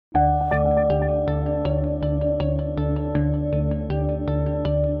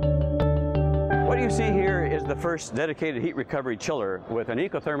see here is the first dedicated heat recovery chiller with an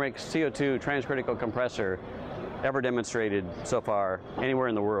Ecothermics CO2 transcritical compressor ever demonstrated so far anywhere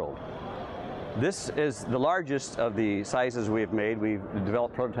in the world. This is the largest of the sizes we have made. We've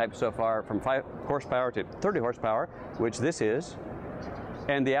developed prototypes so far from 5 horsepower to 30 horsepower, which this is.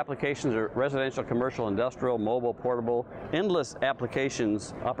 And the applications are residential, commercial, industrial, mobile, portable, endless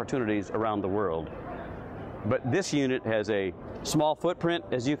applications, opportunities around the world. But this unit has a small footprint,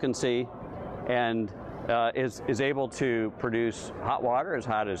 as you can see, and is able to produce hot water as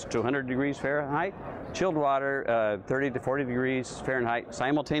hot as 200 degrees Fahrenheit, chilled water 30 to 40 degrees Fahrenheit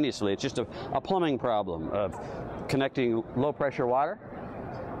simultaneously. It's just a plumbing problem of connecting low pressure water,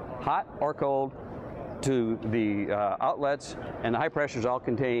 hot or cold, to the outlets, and the high pressure is all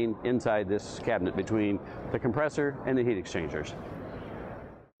contained inside this cabinet between the compressor and the heat exchangers.